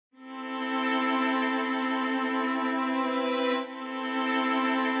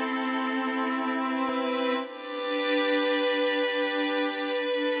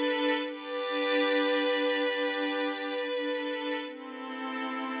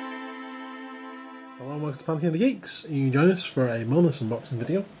Hello and welcome to Pantheon of the Geeks. You can join us for a bonus unboxing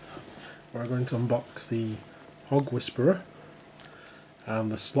video. We're going to unbox the Hog Whisperer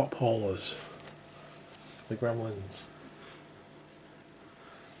and the Slop Haulers, the gremlins.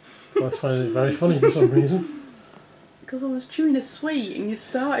 I find it very funny for some reason. Because I was chewing a sweet and you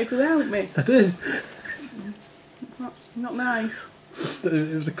started without me. I did. That's not nice.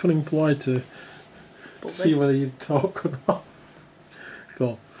 It was a cunning ploy to see whether you'd talk or not.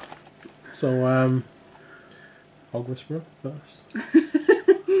 Cool. So, Hog Whisperer first.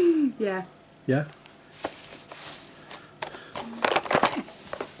 Yeah. Yeah?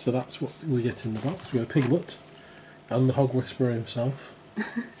 So that's what we get in the box. We got a piglet and the Hog Whisperer himself.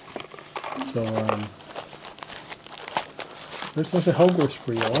 So, every time I say Hog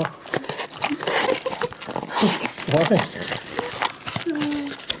Whisperer, you laugh. Why?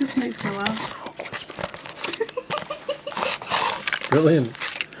 Just makes me laugh. Brilliant.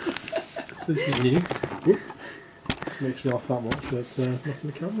 This is new. Whoop. Makes me laugh that much, but knocking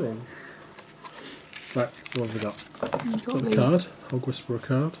the camera on. Right, so what have we got? Got the card, Hog Whisperer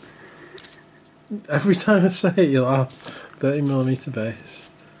card. Every time I say it, you'll have 30mm base.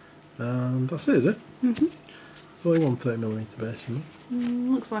 And that's it, is it? Mm-hmm. Only one 30mm base, isn't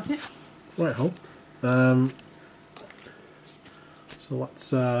it? Looks like it. Right, ho. So let's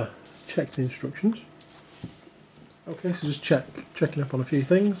check the instructions. Okay, so just checking up on a few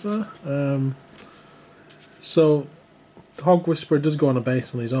things there. So the Hog Whisperer does go on a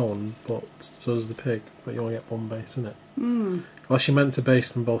base on his own, but so does the pig, but you only get one base in it. Unless you're meant to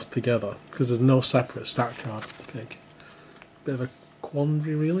base them both together, because there's no separate stat card for the pig. Bit of a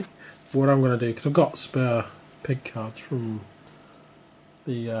quandary, really. But what I'm going to do, because I've got spare pig cards from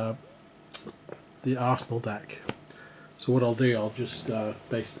the Arsenal deck, so what I'll do, I'll just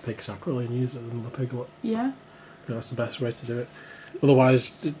base the pig separately and use it in the piglet. Yeah. That's the best way to do it.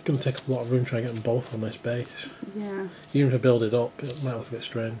 Otherwise, it's going to take up a lot of room trying to get them both on this base. Yeah. Even if I build it up, it might look a bit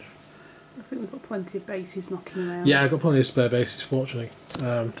strange. I think we've got plenty of bases knocking around. Yeah, I've got plenty of spare bases, fortunately,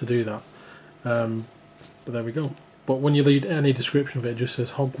 to do that. But there we go. But when you read any description of it, it just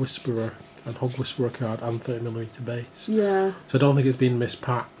says Hog Whisperer and Hog Whisperer card and 30mm base. Yeah. So I don't think it's been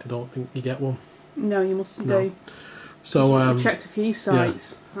mispacked. I don't think you get one. No, you mustn't do. So we checked a few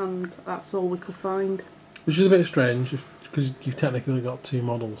sites and that's all we could find. Which is a bit strange, because you've technically got two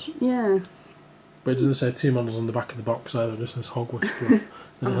models. Yeah. But it doesn't say two models on the back of the box either, it just says Hog Whisperer.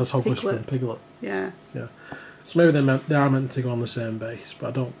 And it has Hog Whisperer and Piglet. Yeah. Yeah. So maybe they are meant to go on the same base,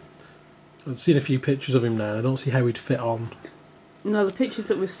 but I've seen a few pictures of him now and I don't see how he'd fit on. No, the pictures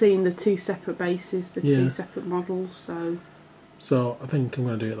that we've seen, the two separate bases, the two separate models, so... So I think I'm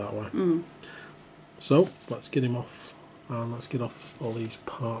going to do it that way. So, let's get him off, and let's get off all these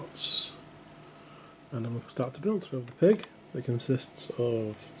parts. And then we'll start to build. So we have the pig, that consists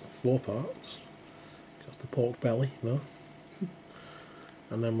of 4 parts. That's the pork belly there.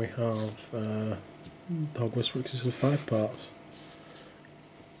 And then we have the Hog Whisperer, which consists of 5 parts.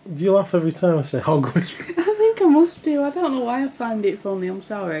 Do you laugh every time I say Hog Whisperer? I think I must do. I don't know why I find it funny, I'm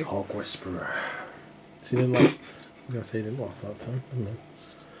sorry. Hog Whisperer. So you didn't laugh. I was going to say you didn't laugh that time, didn't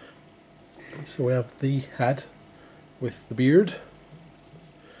I? So we have the head with the beard.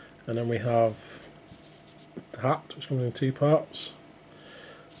 And then we have the hat, which comes in 2 parts.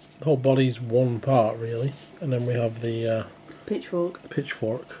 The whole body's 1 part, really. And then we have the pitchfork. The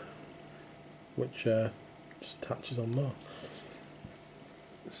pitchfork, which just attaches on there.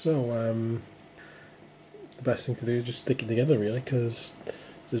 So the best thing to do is just stick it together, really, because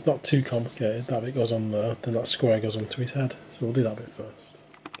it's not too complicated. That bit goes on there, then that square goes onto his head. So we'll do that bit first.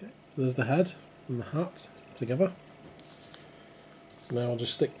 Okay. So there's the head and the hat together. Now I'll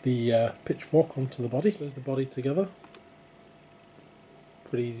just stick the pitchfork onto the body. There's the body together.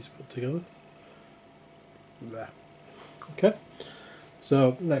 Pretty easy to put together. There. Okay.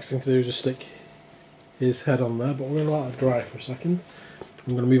 So next thing to do is just stick his head on there, but we're going to let it dry for a second.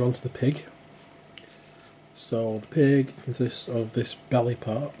 I'm going to move on to the pig. So the pig consists of this belly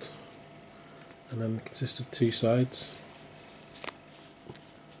part, and then it consists of 2 sides.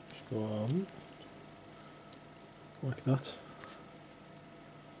 Just go on like that.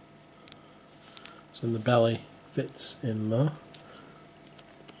 So the belly fits in there.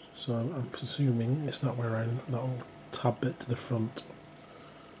 So I'm presuming it's that way around, that little tab bit to the front.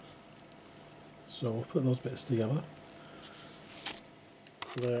 So we'll put those bits together.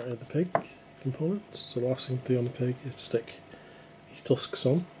 So there are the pig components. So the last thing to do on the pig is to stick his tusks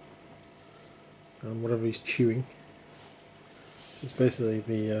on and whatever he's chewing. So it's basically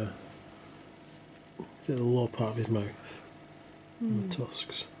the lower part of his mouth and the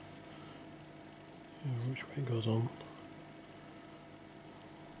tusks. Which way it goes on.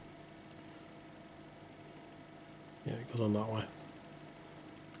 goes on that way,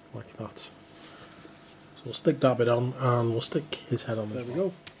 like that. So we'll stick that bit on, and we'll stick his head on. There we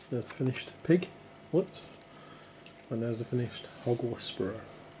go. There's the finished pig. What? And there's the finished Hog Whisperer.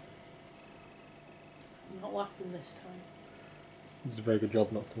 I'm not laughing this time. You did a very good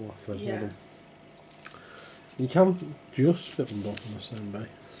job not to laugh. Yeah. Well, you can just fit them both on the same base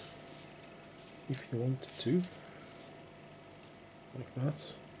if you wanted to, like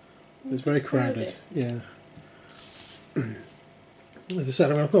that. It's very crowded. Yeah. As I said,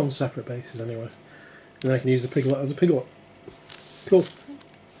 I'm going to put them on separate bases anyway, and then I can use the piglet as a piglet. Cool.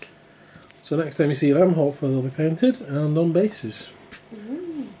 So next time you see them, hopefully they'll be painted and on bases.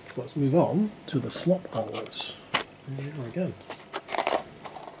 Let's move on to the Slop Haulers. Here we go again.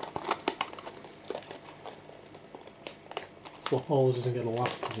 Slop Haulers doesn't get a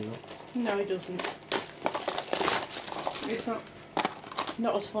laugh, does he not? No, he doesn't. It's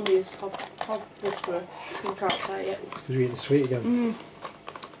not as funny as Hog Whisperer. I can't say it. Because you're eating sweet again.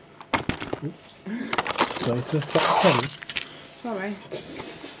 Going to tap the pen. Sorry.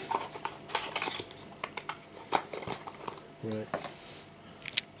 Right.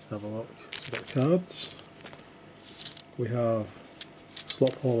 Let's have a look. So we've got the cards. We have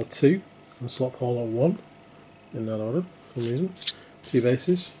Slop Hauler 2 and Slop Hauler 1 in that order for some reason. 2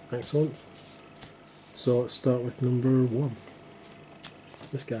 bases. Excellent. So let's start with number 1.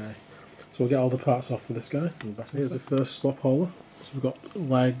 This guy. So we'll get all the parts off for this guy. Here's the first Slop Hauler. So we've got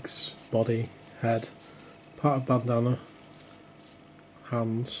legs, body, head, part of bandana,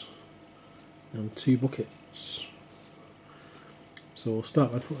 hands, and 2 buckets. So we'll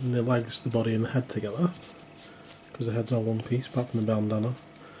start by putting the legs, the body and the head together, because the head's all one piece apart from the bandana.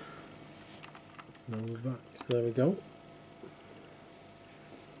 And then we're back. So there we go.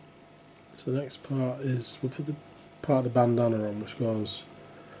 So the next part is, we'll put the part of the bandana on, which goes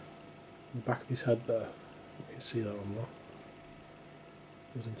on the back of his head there. You can see that on there.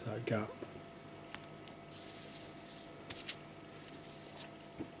 Goes into that gap.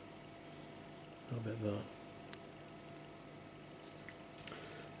 A bit there.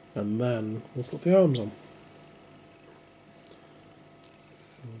 And then we'll put the arms on.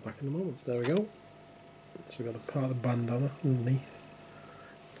 Back in a moment. So there we go. So we've got the part of the bandana underneath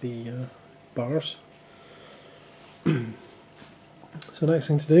the bars. So next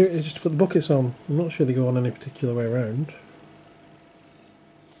thing to do is just to put the buckets on. I'm not sure they go on any particular way around,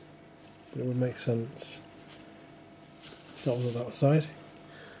 but it would make sense if that was on that side,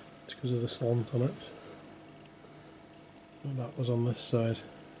 just because of the slant on it. And that was on this side.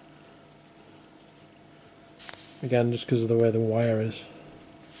 Again, just because of the way the wire is.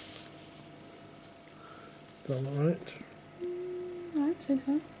 Is that not right? I'd say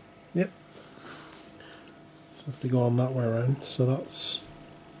so. Yep. So if they go on that way around, so that's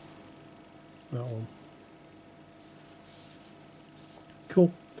that one.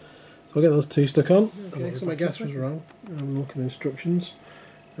 Cool. So I'll get those 2 stuck on. Okay, so my guess was wrong. I'm looking at the instructions.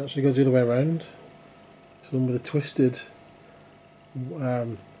 It actually goes the other way around. So the one with the twisted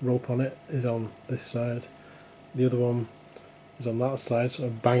rope on it is on this side. The other one is on that side, sort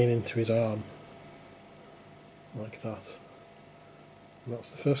of banging into his arm. Like that. And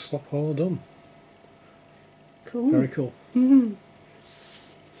that's the first Slop Hauler done. Cool. Very cool. So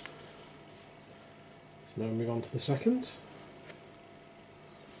now we move on to the second.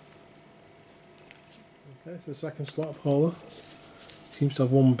 Okay, so the second Slop Hauler seems to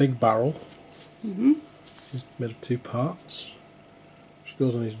have one big barrel. It's made of 2 parts, which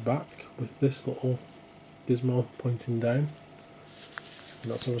goes on his back with this little gizmo pointing down,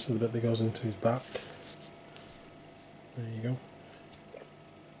 and that's obviously the bit that goes into his back. There you go.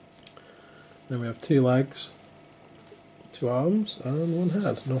 Then we have 2 legs, 2 arms and 1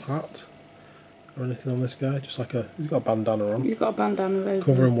 head. No hat or anything on this guy, just like he's got a bandana on. He's got a bandana over.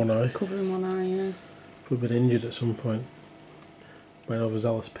 Covering one eye. Covering one eye, yeah. Could have been injured at some point by an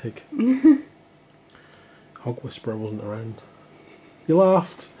overzealous pig. Hog Whisperer wasn't around. You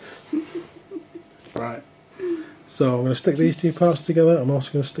laughed! Right. So I'm going to stick these 2 parts together. I'm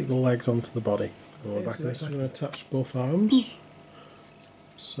also going to stick the legs onto the body. And we're back next. I'm going to attach both arms.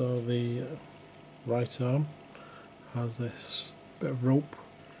 So the right arm has this bit of rope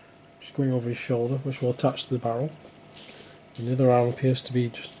which is going over his shoulder, which will attach to the barrel. And the other arm appears to be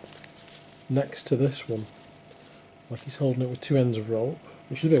just next to this one, like he's holding it with 2 ends of rope,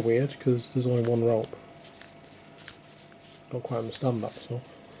 which is a bit weird because there's only 1 rope. Don't quite understand that, so.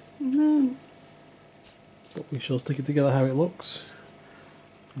 No. But we shall stick it together how it looks.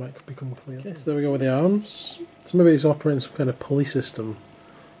 Might become clear. Okay, so there we go with the arms. So maybe he's operating some kind of pulley system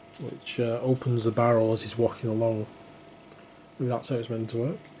which opens the barrel as he's walking along. Maybe that's how it's meant to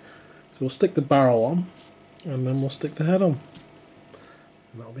work. So we'll stick the barrel on, and then we'll stick the head on.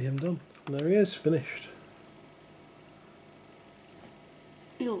 And that'll be him done. And there he is, finished.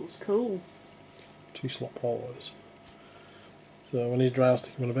 He looks cool. 2 slop haulers. So when he's dry, I'll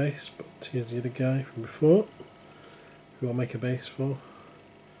stick him on a base, but here's the other guy from before, who I'll make a base for.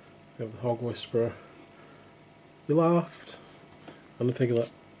 We have the Hog Whisperer. He laughed. And the piglet.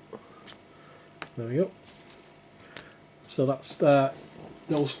 There we go. So that's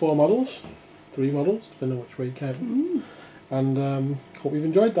those 4 models. 3 models, depending on which way you count them. And hope you've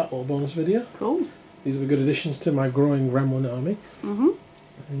enjoyed that little bonus video. Cool. These will be good additions to my growing gremlin army.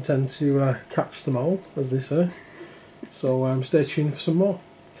 I intend to catch them all, as they say. So stay tuned for some more.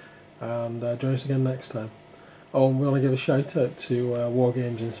 And join us again next time. Oh, and we want to give a shout out to War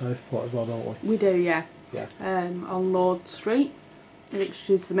Games in Southport as well, don't we? We do, yeah. Yeah. On Lord Street, which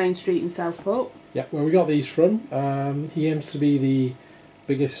is the main street in Southport. Yeah, where we got these from. He aims to be the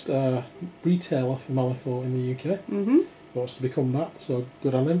biggest retailer for Malifaux in the UK. He wants to become that, so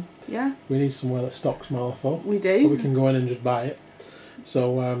good on him. Yeah. We need somewhere that stocks Malifaux. We do. But we can go in and just buy it.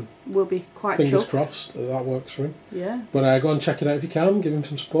 So we'll be quite fingers chuffed. crossed that works for him. Yeah. But go and check it out if you can. Give him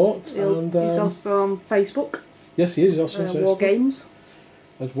some support. He's also on Facebook. Yes, he is. He's also on Facebook. War Games.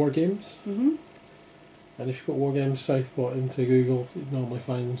 There's War Games. And if you put War Games Southport into Google, it normally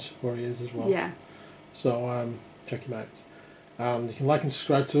finds where he is as well. Yeah. So check him out. And you can like and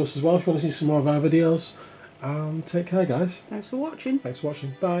subscribe to us as well if you want to see some more of our videos. And take care, guys. Thanks for watching. Thanks for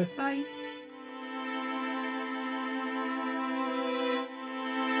watching. Bye. Bye.